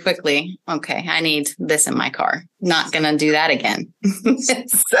learn very quickly, okay, I need this in my car. Not going to do that again.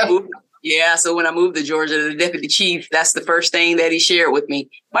 So when I moved to Georgia, the deputy chief, that's the first thing that he shared with me.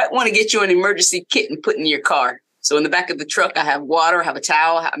 Might want to get you an emergency kit and put in your car. So in the back of the truck, I have water, I have a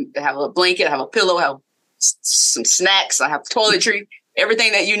towel, I have a blanket, I have a pillow, I have some snacks, I have toiletry,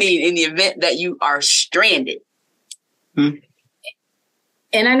 everything that you need in the event that you are stranded. And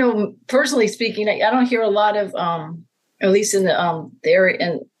I know, personally speaking, I don't hear a lot of, at least in the area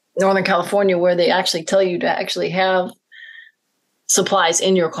in Northern California, where they actually tell you to actually have supplies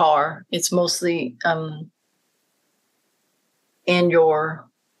in your car. It's mostly in your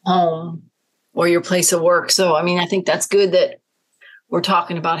home or your place of work. So, I think that's good that we're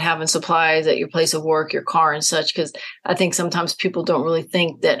talking about having supplies at your place of work, your car and such, because I think sometimes people don't really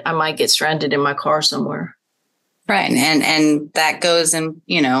think that I might get stranded in my car somewhere. Right. And that goes in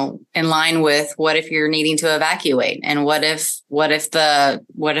line with what if you're needing to evacuate, and what if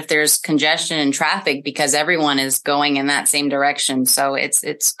there's congestion in traffic because everyone is going in that same direction. So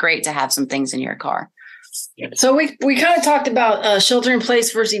it's great to have some things in your car. So we kind of talked about shelter in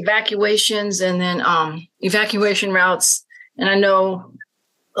place versus evacuations, and then evacuation routes. And I know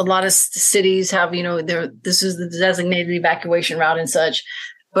a lot of cities have, this is the designated evacuation route and such.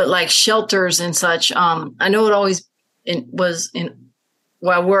 But like shelters and such, I know it always was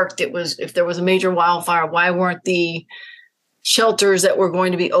where I worked. It was, if there was a major wildfire, why weren't the shelters that were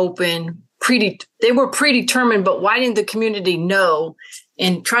going to be open they were predetermined, but why didn't the community know?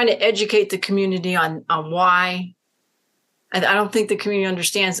 And trying to educate the community on why. I don't think the community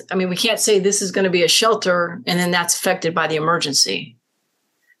understands. We can't say this is going to be a shelter and then that's affected by the emergency.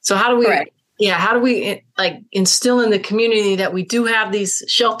 So how do we? Right. Yeah, how do we instill in the community that we do have these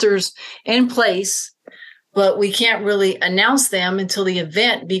shelters in place, but we can't really announce them until the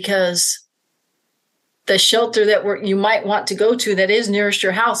event, because the shelter that you might want to go to that is nearest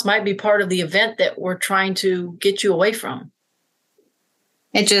your house might be part of the event that we're trying to get you away from.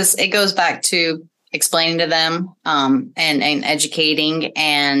 It goes back to explaining to them and educating,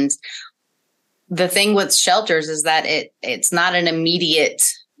 and the thing with shelters is that it's not an immediate,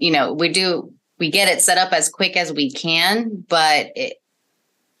 we get it set up as quick as we can, but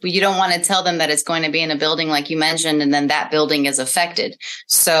you don't want to tell them that it's going to be in a building like you mentioned, and then that building is affected.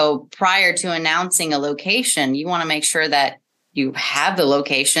 So prior to announcing a location, you want to make sure that you have the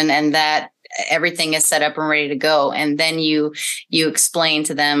location and that everything is set up and ready to go. And then you explain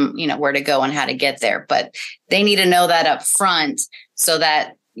to them, where to go and how to get there. But they need to know that up front so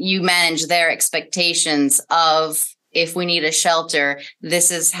that you manage their expectations of, if we need a shelter,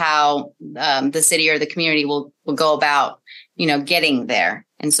 this is how the city or the community will go about, getting there.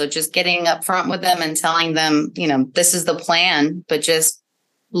 And so just getting up front with them and telling them, this is the plan, but just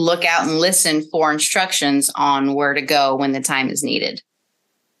look out and listen for instructions on where to go when the time is needed.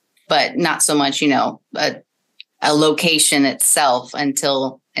 But not so much, a location itself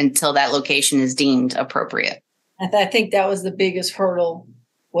until that location is deemed appropriate. I think that was the biggest hurdle,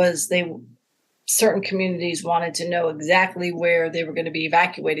 was certain communities wanted to know exactly where they were going to be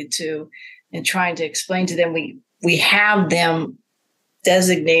evacuated to, and trying to explain to them, we have them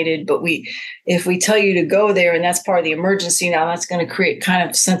designated, but if we tell you to go there and that's part of the emergency, now that's going to create kind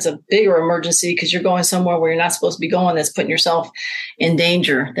of sense of bigger emergency, because you're going somewhere where you're not supposed to be going, that's putting yourself in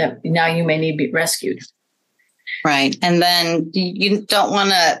danger, that now you may need to be rescued. Right. And then you don't want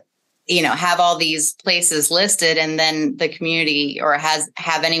to, have all these places listed and then the community or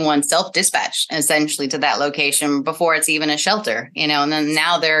have anyone self-dispatch essentially to that location before it's even a shelter, and then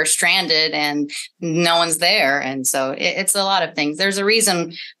now they're stranded and no one's there. And so it's a lot of things. There's a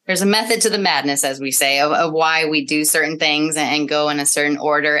reason, there's a method to the madness, as we say, of why we do certain things and go in a certain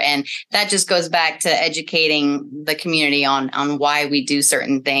order. And that just goes back to educating the community on why we do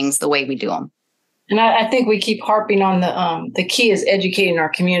certain things the way we do them. And I think we keep harping on the key is educating our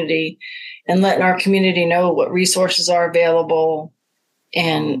community and letting our community know what resources are available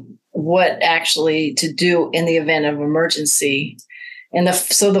and what actually to do in the event of emergency. And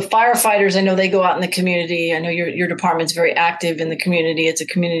so the firefighters, I know they go out in the community. I know your department's very active in the community. It's a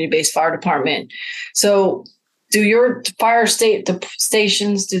community-based fire department. So do your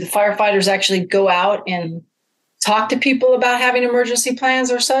stations, do the firefighters actually go out and talk to people about having emergency plans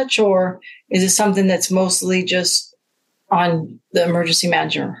or such, or is it something that's mostly just on the emergency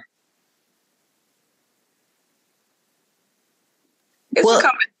manager?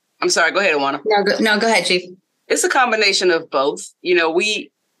 I'm sorry, go ahead, Awana. No, go ahead, Chief. It's a combination of both.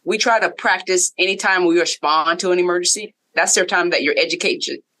 We try to practice anytime we respond to an emergency. That's their time that you're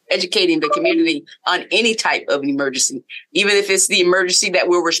educating the community on any type of emergency, even if it's the emergency that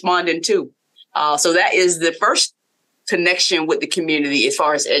we're responding to. So that is the first connection with the community as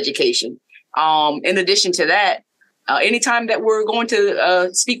far as education. In addition to that, anytime that we're going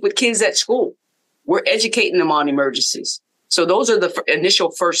to speak with kids at school, we're educating them on emergencies. So those are the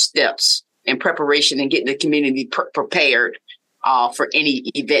initial first steps in preparation and getting the community prepared for any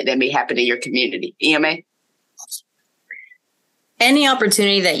event that may happen in your community. EMA? Any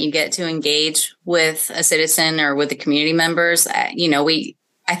opportunity that you get to engage with a citizen or with the community members,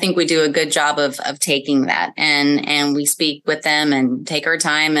 I think we do a good job of taking that and we speak with them and take our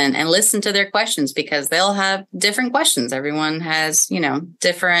time and listen to their questions, because they'll have different questions. Everyone has,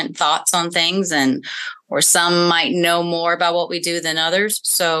 different thoughts on things, or some might know more about what we do than others.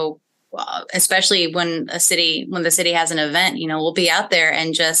 So especially when the city has an event, we'll be out there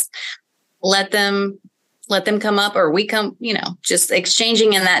and just let them come up, or we come, just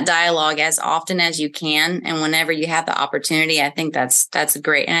exchanging in that dialogue as often as you can. And whenever you have the opportunity, I think that's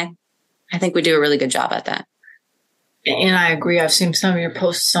great. And I think we do a really good job at that. And I agree. I've seen some of your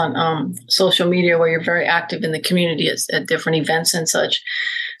posts on social media where you're very active in the community at different events and such.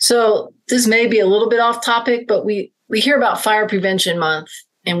 So this may be a little bit off topic, but we hear about Fire Prevention Month,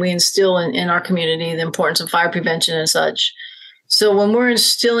 and we instill in our community the importance of fire prevention and such. So when we're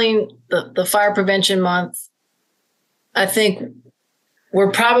instilling the Fire Prevention Month, I think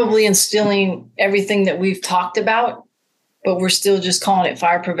we're probably instilling everything that we've talked about, but we're still just calling it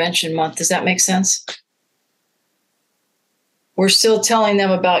Fire Prevention Month. Does that make sense? We're still telling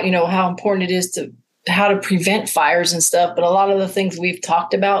them about, how important it is to how to prevent fires and stuff. But a lot of the things we've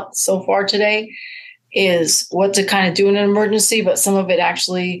talked about so far today is what to kind of do in an emergency, but some of it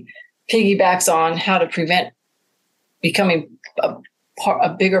actually piggybacks on how to prevent becoming a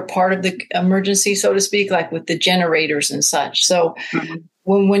bigger part of the emergency, so to speak, like with the generators and such. So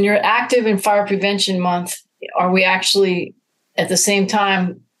when you're active in Fire Prevention Month, are we actually at the same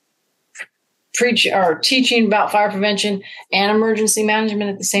time teaching about fire prevention and emergency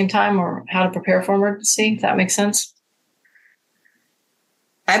management at the same time, or how to prepare for emergency? If that makes sense.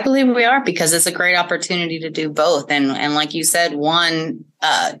 I believe we are, because it's a great opportunity to do both. And like you said, one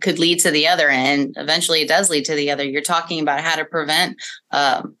could lead to the other, and eventually it does lead to the other. You're talking about how to prevent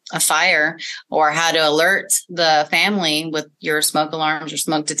a fire, or how to alert the family with your smoke alarms or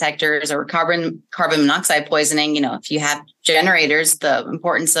smoke detectors, or carbon monoxide poisoning. If you have generators, the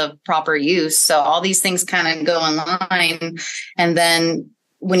importance of proper use. So all these things kind of go in line. And then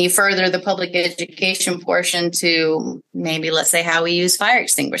when you further the public education portion to maybe, let's say, how we use fire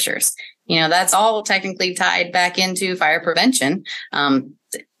extinguishers, that's all technically tied back into fire prevention.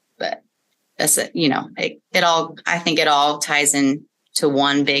 But that's it, I think it all ties in to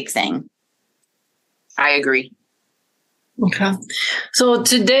one big thing. I agree. Okay. So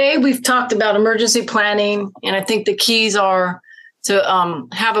today we've talked about emergency planning, and I think the keys are to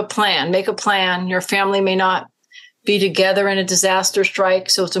have a plan, make a plan. Your family may not be together in a disaster strike,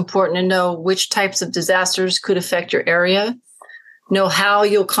 so it's important to know which types of disasters could affect your area. Know how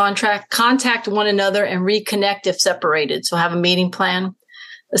you'll contact one another and reconnect if separated. So have a meeting plan.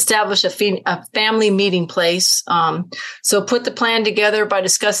 Establish a family meeting place. So put the plan together by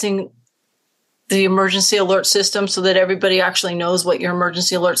discussing the emergency alert system so that everybody actually knows what your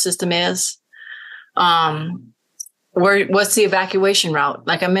emergency alert system is. What's the evacuation route?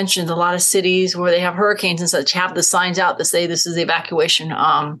 Like I mentioned, a lot of cities where they have hurricanes and such have the signs out that say this is the evacuation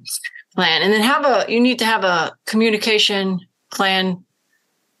plan. And then you need to have a communication plan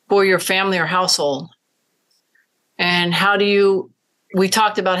for your family or household. And we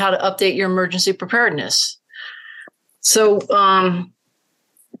talked about how to update your emergency preparedness. So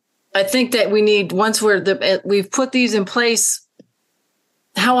I think that we need, once we've put these in place,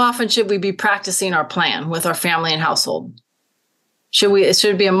 how often should we be practicing our plan with our family and household? Should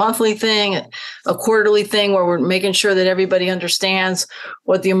it be a monthly thing, a quarterly thing, where we're making sure that everybody understands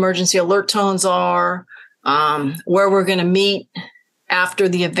what the emergency alert tones are, where we're going to meet after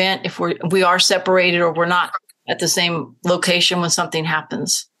the event if we are separated or we're not at the same location when something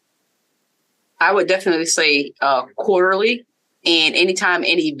happens? I would definitely say quarterly, and anytime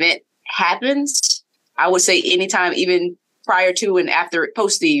any event happens, I would say anytime, even prior to and after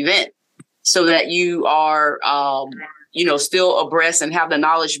post the event, so that you are, still abreast and have the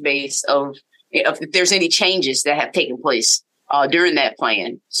knowledge base of if there's any changes that have taken place during that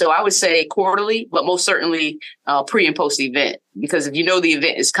plan. So I would say quarterly, but most certainly pre and post event, because if you know the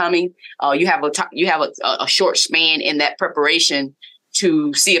event is coming, you have a short span in that preparation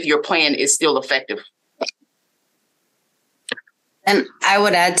to see if your plan is still effective. And I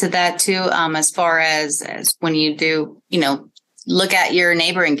would add to that too, as far as when you do, look at your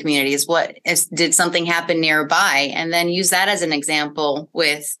neighboring communities, did something happen nearby, and then use that as an example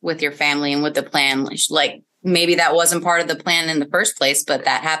with your family and with the plan. Like maybe that wasn't part of the plan in the first place, but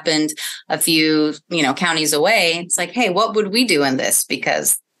that happened a few, counties away. It's like, hey, what would we do in this?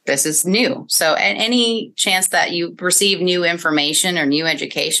 Because this is new. So at any chance that you receive new information or new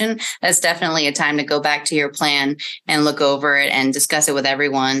education, that's definitely a time to go back to your plan and look over it and discuss it with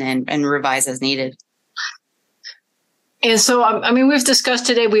everyone and revise as needed. And so, we've discussed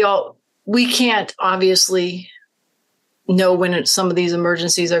today, we can't obviously know when some of these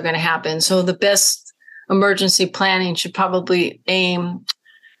emergencies are going to happen. So the best emergency planning should probably aim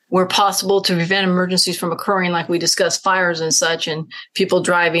where possible to prevent emergencies from occurring, like we discussed, fires and such, and people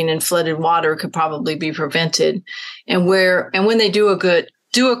driving in flooded water could probably be prevented. And when they do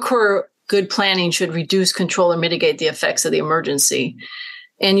occur, good planning should reduce, control, or mitigate the effects of the emergency.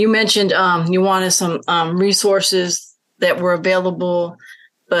 And you mentioned you wanted some resources that were available,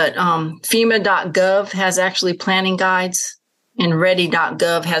 but FEMA.gov has actually planning guides, and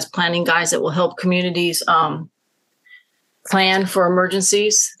Ready.gov has planning guides that will help communities plan for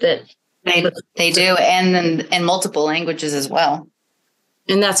emergencies. That they do, and in multiple languages as well.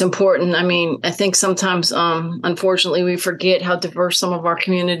 And that's important. I think sometimes, unfortunately, we forget how diverse some of our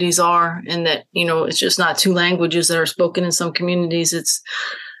communities are, and that, it's just not two languages that are spoken in some communities. It's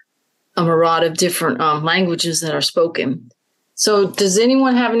a myriad of different languages that are spoken. So does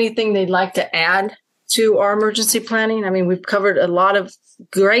anyone have anything they'd like to add to our emergency planning? We've covered a lot of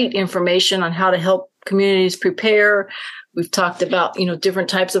great information on how to help communities prepare. We've talked about, different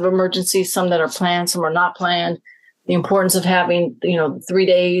types of emergencies, some that are planned, some are not planned. The importance of having, 3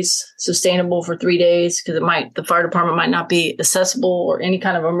 days, sustainable for 3 days, because the fire department might not be accessible or any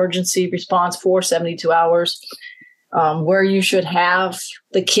kind of emergency response for 72 hours. Where you should have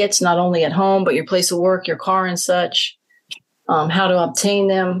the kits, not only at home, but your place of work, your car and such, how to obtain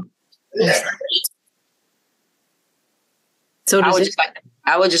them. So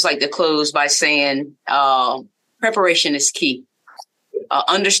I would just like to close by saying preparation is key.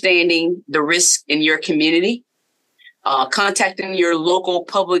 Understanding the risk in your community, contacting your local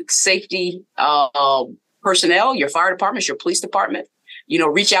public safety personnel, your fire departments, your police department.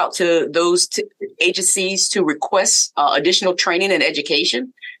 Reach out to those agencies to request additional training and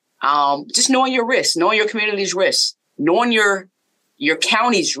education. Just knowing your risk, knowing your community's risk, knowing your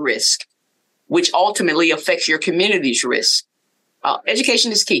county's risk, which ultimately affects your community's risk.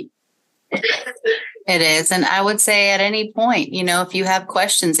 Education is key. It is. And I would say at any point, if you have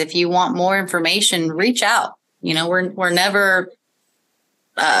questions, if you want more information, reach out. We're never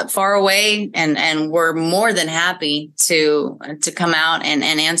far away, and we're more than happy to come out and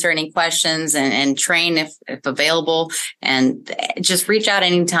answer any questions and train if available, and just reach out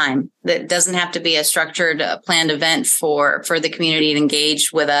anytime. That doesn't have to be a structured planned event for the community to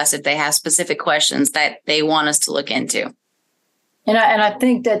engage with us if they have specific questions that they want us to look into. And I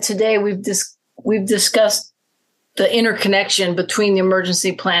think that today we've discussed the interconnection between the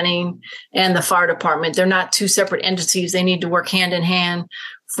emergency planning and the fire department. They're not two separate entities. They need to work hand in hand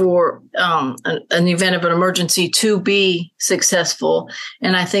for an event of an emergency to be successful.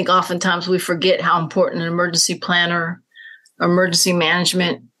 And I think oftentimes we forget how important an emergency planner, emergency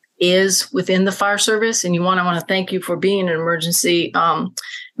management is within the fire service. And I want to thank you for being an emergency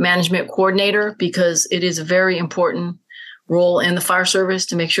management coordinator, because it is a very important role in the fire service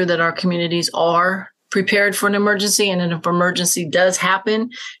to make sure that our communities are prepared for an emergency. And if an emergency does happen,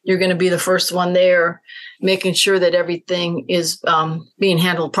 you're going to be the first one there, making sure that everything is being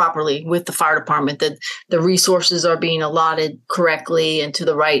handled properly with the fire department, that the resources are being allotted correctly and to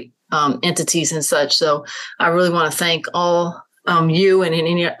the right entities and such. So I really want to thank all you and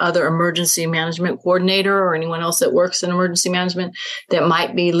any other emergency management coordinator or anyone else that works in emergency management that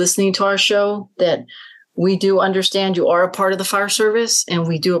might be listening to our show, that we do understand you are a part of the fire service, and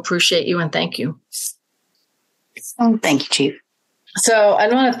we do appreciate you and thank you. Thank you, Chief. So I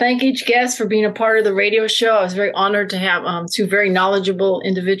want to thank each guest for being a part of the radio show. I was very honored to have two very knowledgeable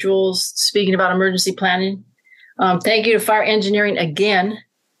individuals speaking about emergency planning. Thank you to Fire Engineering again.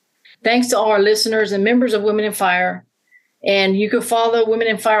 Thanks to all our listeners and members of Women in Fire. And you can follow Women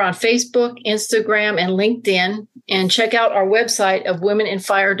in Fire on Facebook, Instagram, and LinkedIn, and check out our website of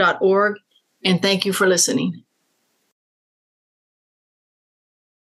womeninfire.org. And thank you for listening.